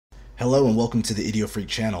Hello and welcome to the IdioFreQ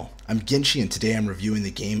channel. I'm GenChi and today I'm reviewing the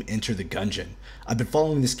game Enter the Gungeon. I've been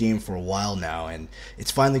following this game for a while now and it's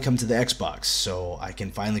finally come to the Xbox, so I can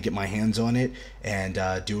finally get my hands on it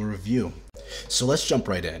and do a review. So let's jump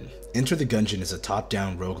right in. Enter the Gungeon is a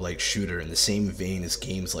top-down roguelike shooter in the same vein as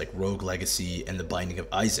games like Rogue Legacy and The Binding of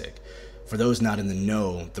Isaac. For those not in the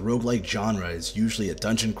know, the roguelike genre is usually a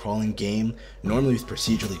dungeon crawling game, normally with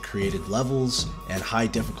procedurally created levels and high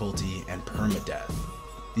difficulty and permadeath.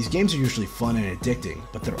 These games are usually fun and addicting,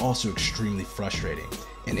 but they're also extremely frustrating,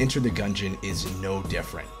 and Enter the Gungeon is no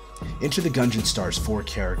different. Enter the Gungeon stars 4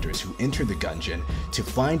 characters who enter the Gungeon to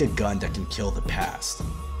find a gun that can kill the past.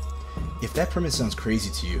 If that premise sounds crazy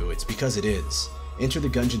to you, it's because it is. Enter the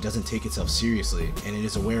Gungeon doesn't take itself seriously, and it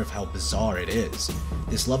is aware of how bizarre it is.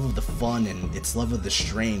 This love of the fun and its love of the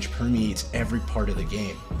strange permeates every part of the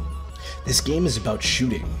game. This game is about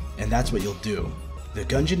shooting, and that's what you'll do. The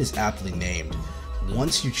Gungeon is aptly named.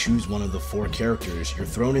 Once you choose one of the 4 characters, you're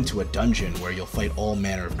thrown into a dungeon where you'll fight all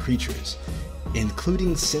manner of creatures,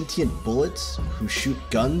 including sentient bullets who shoot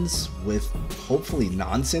guns with hopefully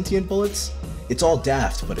non-sentient bullets. It's all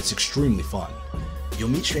daft, but it's extremely fun. You'll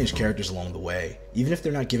meet strange characters along the way. Even if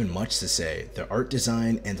they're not given much to say, their art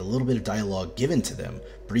design and the little bit of dialogue given to them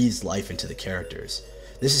breathes life into the characters.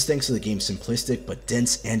 This is thanks to the game's simplistic but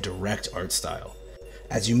dense and direct art style.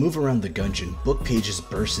 As you move around the Gungeon, book pages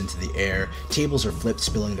burst into the air, tables are flipped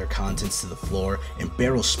spilling their contents to the floor, and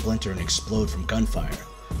barrels splinter and explode from gunfire.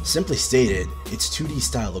 Simply stated, its 2D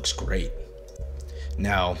style looks great.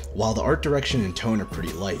 Now, while the art direction and tone are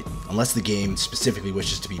pretty light, unless the game specifically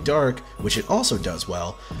wishes to be dark, which it also does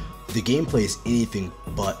well, the gameplay is anything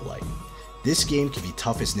but light. This game can be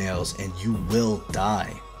tough as nails and you will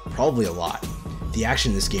die, probably a lot. The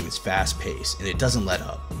action in this game is fast paced and it doesn't let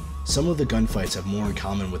up. Some of the gunfights have more in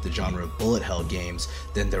common with the genre of bullet hell games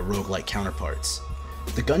than their roguelike counterparts.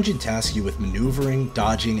 The Gungeon tasks you with maneuvering,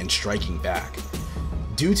 dodging, and striking back.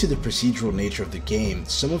 Due to the procedural nature of the game,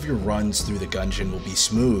 some of your runs through the Gungeon will be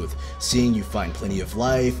smooth, seeing you find plenty of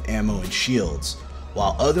life, ammo, and shields,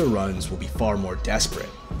 while other runs will be far more desperate.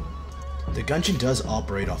 The Gungeon does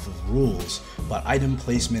operate off of rules, but item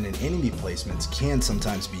placement and enemy placements can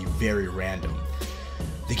sometimes be very random.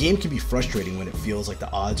 The game can be frustrating when it feels like the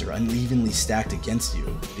odds are unevenly stacked against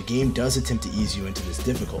you. The game does attempt to ease you into this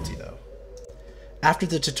difficulty though. After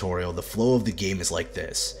the tutorial, the flow of the game is like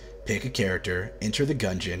this. Pick a character, enter the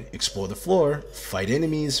Gungeon, explore the floor, fight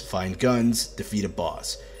enemies, find guns, defeat a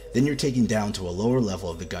boss. Then you're taken down to a lower level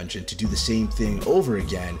of the Gungeon to do the same thing over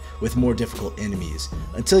again with more difficult enemies,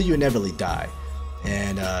 until you inevitably die,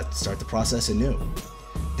 and start the process anew.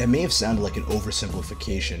 That may have sounded like an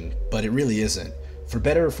oversimplification, but it really isn't. For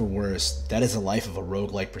better or for worse, that is the life of a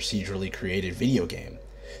roguelike procedurally created video game.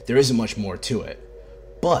 There isn't much more to it.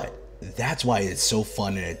 But that's why it's so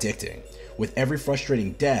fun and addicting. With every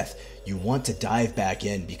frustrating death, you want to dive back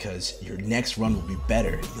in because your next run will be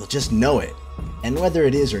better. You'll just know it. And whether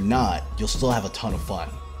it is or not, you'll still have a ton of fun.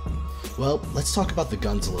 Well, let's talk about the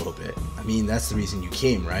guns a little bit. I mean, that's the reason you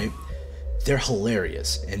came, right? They're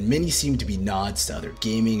hilarious, and many seem to be nods to other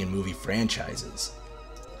gaming and movie franchises.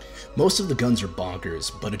 Most of the guns are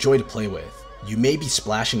bonkers, but a joy to play with. You may be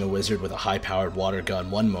splashing a wizard with a high-powered water gun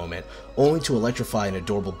one moment, only to electrify an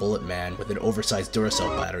adorable bullet man with an oversized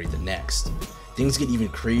Duracell battery the next. Things get even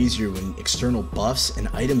crazier when external buffs and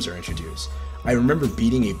items are introduced. I remember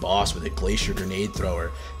beating a boss with a glacier grenade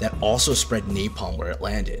thrower that also spread napalm where it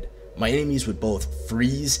landed. My enemies would both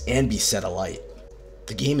freeze and be set alight.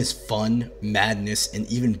 The game is fun, madness, and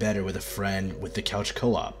even better with a friend with the couch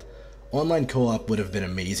co-op. Online co-op would have been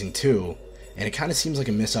amazing too, and it kind of seems like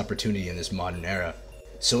a missed opportunity in this modern era.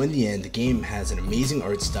 So in the end, the game has an amazing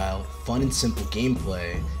art style, fun and simple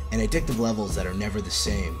gameplay, and addictive levels that are never the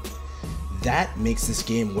same. That makes this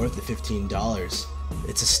game worth the $15.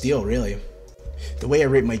 It's a steal, really. The way I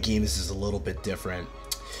rate my games is a little bit different.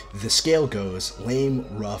 The scale goes lame,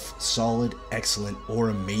 rough, solid, excellent, or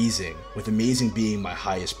amazing, with amazing being my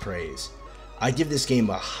highest praise. I give this game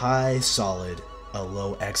a high solid, a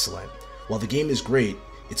low excellent. While the game is great,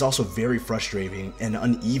 it's also very frustrating and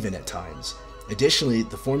uneven at times. Additionally,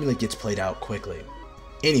 the formula gets played out quickly.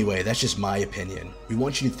 Anyway, that's just my opinion. We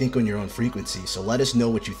want you to think on your own frequency, so let us know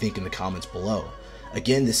what you think in the comments below.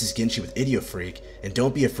 Again, this is GenChi with IdioFreQ, and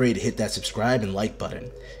don't be afraid to hit that subscribe and like button.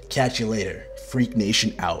 Catch you later. Freak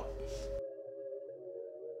Nation out.